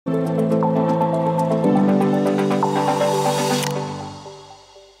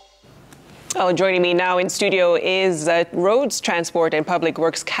Well, joining me now in studio is Roads, Transport and Public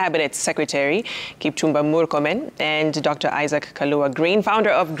Works Cabinet Secretary Kipchumba Murkomen and Dr. Isaac Kalua Green,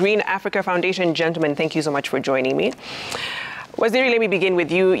 founder of Green Africa Foundation. Gentlemen, thank you so much for joining me. Waziri, let me begin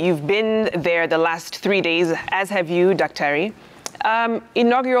with you. You've been there the last 3 days, as have you, Dr.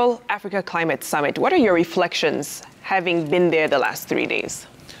 Inaugural Africa Climate Summit. What are your reflections having been there the last 3 days?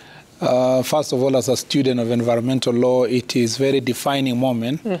 First of all, as a student of environmental law, it is a very defining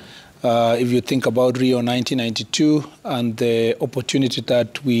moment. If you think about Rio 1992 and the opportunity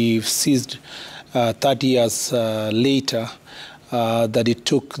that we've seized 30 years later, that it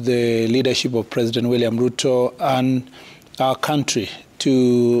took the leadership of President William Ruto and our country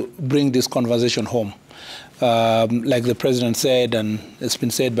to bring this conversation home. Like the president said, and it's been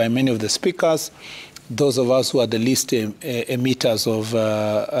said by many of the speakers, those of us who are the least emitters of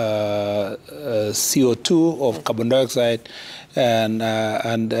CO2, of carbon dioxide,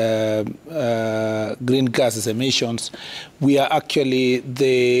 and green gases emissions, we are actually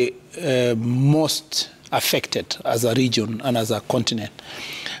the most affected as a region and as a continent.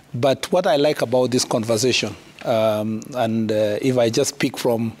 But what I like about this conversation, if I just pick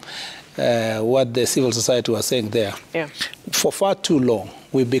from what the civil society was saying there, for far too long,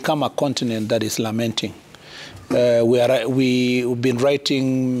 we've become a continent that is lamenting. We've been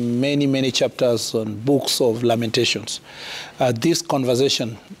writing many chapters on books of lamentations. This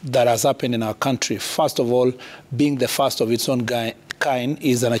conversation that has happened in our country, first of all, being the first of its own kind,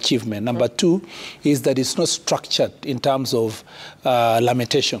 is an achievement. Number two is that it's not structured in terms of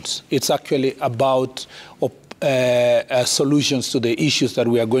lamentations. It's actually about solutions to the issues that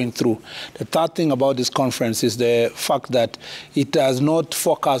we are going through. The third thing about this conference is the fact that it does not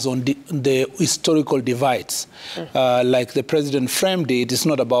focus on the historical divides. Like the president framed it, it's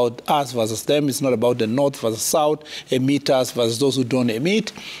not about us versus them, it's not about the north versus south, emitters versus those who don't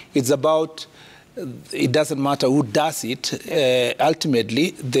emit. It's about, it doesn't matter who does it,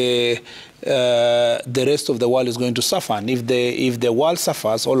 ultimately the rest of the world is going to suffer. And if the world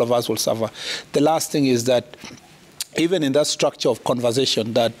suffers, all of us will suffer. The last thing is that even in that structure of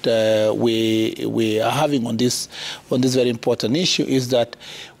conversation that we are having on this very important issue, is that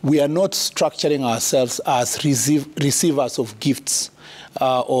we are not structuring ourselves as receivers of gifts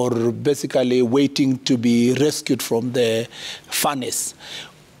or basically waiting to be rescued from the furnace.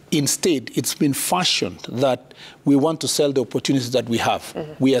 Instead, it's been fashioned that we want to sell the opportunities that we have.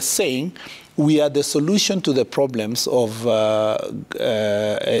 We are saying we are the solution to the problems of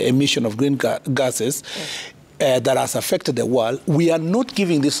emission of green gases that has affected the world. We are not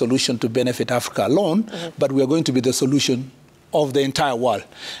giving this solution to benefit Africa alone, but we are going to be the solution of the entire world.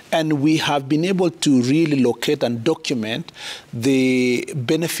 And we have been able to really locate and document the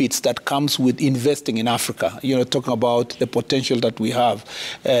benefits that comes with investing in Africa. You know, talking about the potential that we have,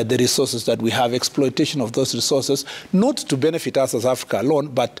 the resources that we have, exploitation of those resources, not to benefit us as Africa alone,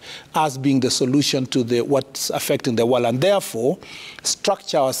 but as being the solution to what's affecting the world. And therefore,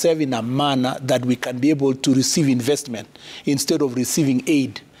 structure ourselves in a manner that we can be able to receive investment instead of receiving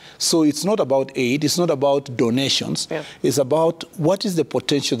aid. So it's not about aid, it's not about donations, it's about what is the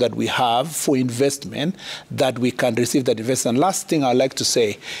potential that we have for investment that we can receive that investment. And last thing I'd like to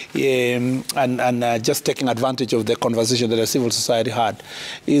say, just taking advantage of the conversation that the civil society had,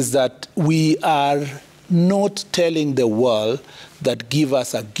 is that we are not telling the world that give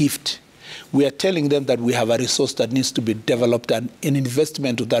us a gift. We are telling them that we have a resource that needs to be developed and an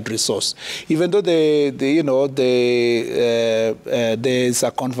investment to that resource. Even though there's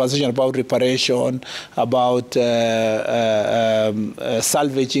a conversation about reparation, about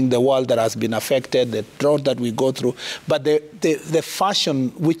salvaging the world that has been affected, the drought that we go through. But the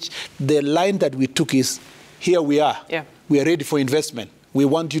fashion, the line that we took is, here we are. We are ready for investment. We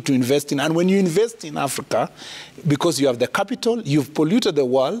want you to invest in, and when you invest in Africa, because you have the capital, you've polluted the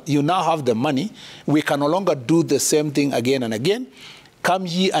world, you now have the money, we can no longer do the same thing again and again. Come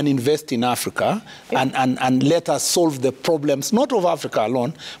ye and invest in Africa and let us solve the problems, not of Africa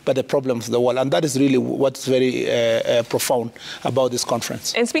alone, but the problems of the world. And that is really what's very profound about this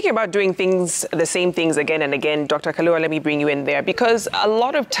conference. And speaking about doing the same things again and again, Dr. Kalua, let me bring you in there, because a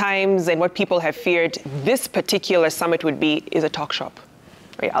lot of times, and what people have feared this particular summit would be, is a talk shop.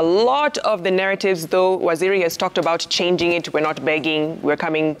 A lot of the narratives, though Waziri has talked about changing it, we're not begging, we're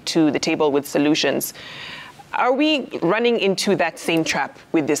coming to the table with solutions. Are we running into that same trap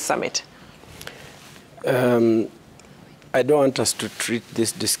with this summit? I don't want us to treat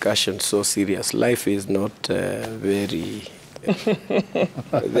this discussion so serious. Life is not very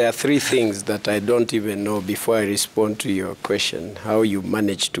There are three things that I don't even know before I respond to your question, how you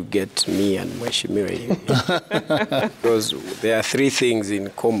managed to get me and Mheshimiwa here. Because there are three things in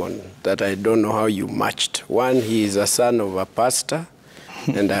common that I don't know how you matched. One, he is a son of a pastor,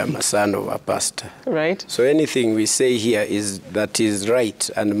 and I am a son of a pastor. Right. So anything we say here is that is right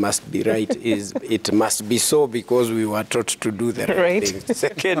and must be right, it must be so because we were taught to do the right thing.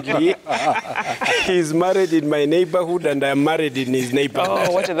 Secondly, he's married in my neighborhood and I'm married in his neighborhood.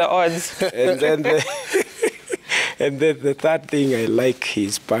 Oh, what are the odds? And then the third thing, I like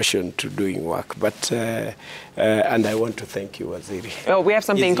his passion to doing work. But and I want to thank you, Waziri. Oh, we have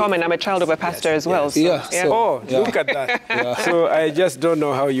something in common. I'm a child of a pastor as well. Yes. So, Yeah. yeah. Oh, look at that. Yeah. So I just don't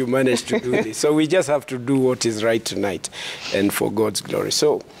know how you managed to do this. So we just have to do what is right tonight and for God's glory.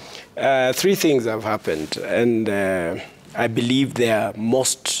 So three things have happened, and I believe they are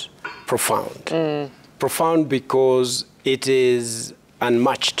most profound. Profound because it is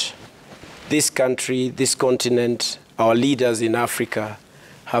unmatched. This country, this continent, our leaders in Africa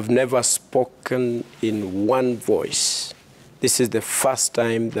have never spoken in one voice. This is the first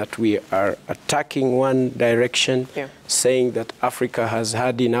time that we are attacking one direction, saying that Africa has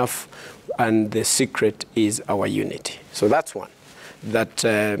had enough, and the secret is our unity. So that's one that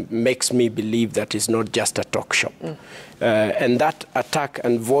makes me believe that it's not just a talk shop. And that attack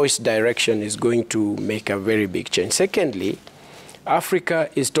and voice direction is going to make a very big change. Secondly, Africa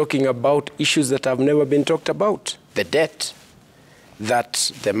is talking about issues that have never been talked about. The debt,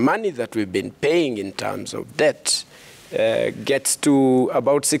 that the money that we've been paying in terms of debt gets to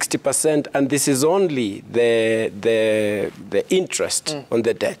about 60%, and this is only the interest on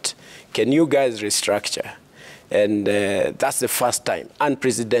the debt. Can you guys restructure? And that's the first time,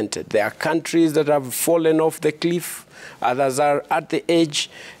 unprecedented. There are countries that have fallen off the cliff, others are at the edge,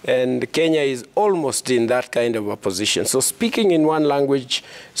 and Kenya is almost in that kind of a position. So speaking in one language,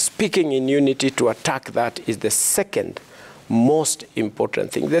 speaking in unity to attack that is the second most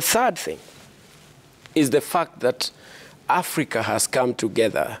important thing. The third thing is the fact that Africa has come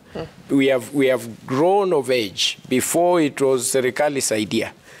together. We have grown of age. Before it was Serikali's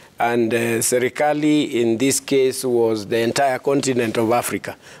idea. And Serikali, in this case, was the entire continent of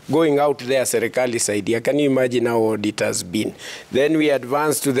Africa. Going out there, Serikali's idea. Can you imagine how old it has been? Then we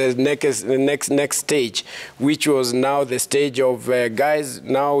advanced to the next stage, which was now the stage of, guys,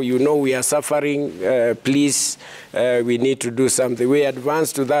 now you know we are suffering, please, we need to do something. We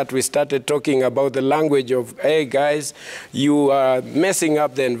advanced to that. We started talking about the language of, hey, guys, you are messing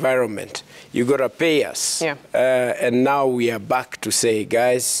up the environment. You got to pay us. Yeah. And now we are back to say,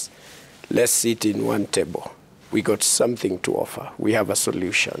 guys, let's sit in one table. We got something to offer. We have a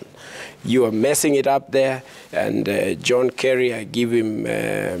solution. You are messing it up there. And John Kerry, I give him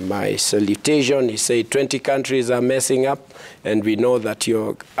my salutation. He said 20 countries are messing up, and we know that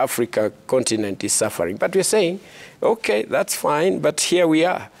your Africa continent is suffering. But we're saying, okay, that's fine, but here we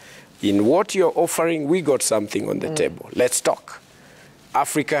are. In what you're offering, we got something on the table. Let's talk.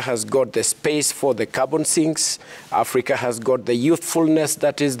 Africa has got the space for the carbon sinks. Africa has got the youthfulness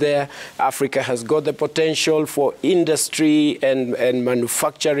that is there. Africa has got the potential for industry and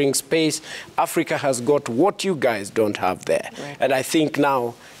manufacturing space. Africa has got what you guys don't have there. Right. And I think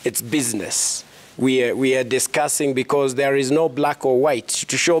now it's business. We are discussing, because there is no black or white.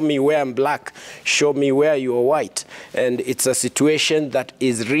 To show me where I'm black, show me where you are white. And it's a situation that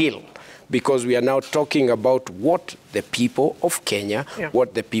is real, because we are now talking about what the people of Kenya,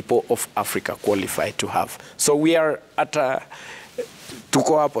 what the people of Africa qualify to have. So we are at a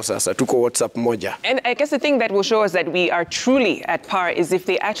tuko hapo sasa, tuko WhatsApp moja. And I guess the thing that will show us that we are truly at par is if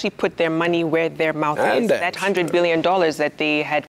they actually put their money where their mouth is. That $100 billion that they had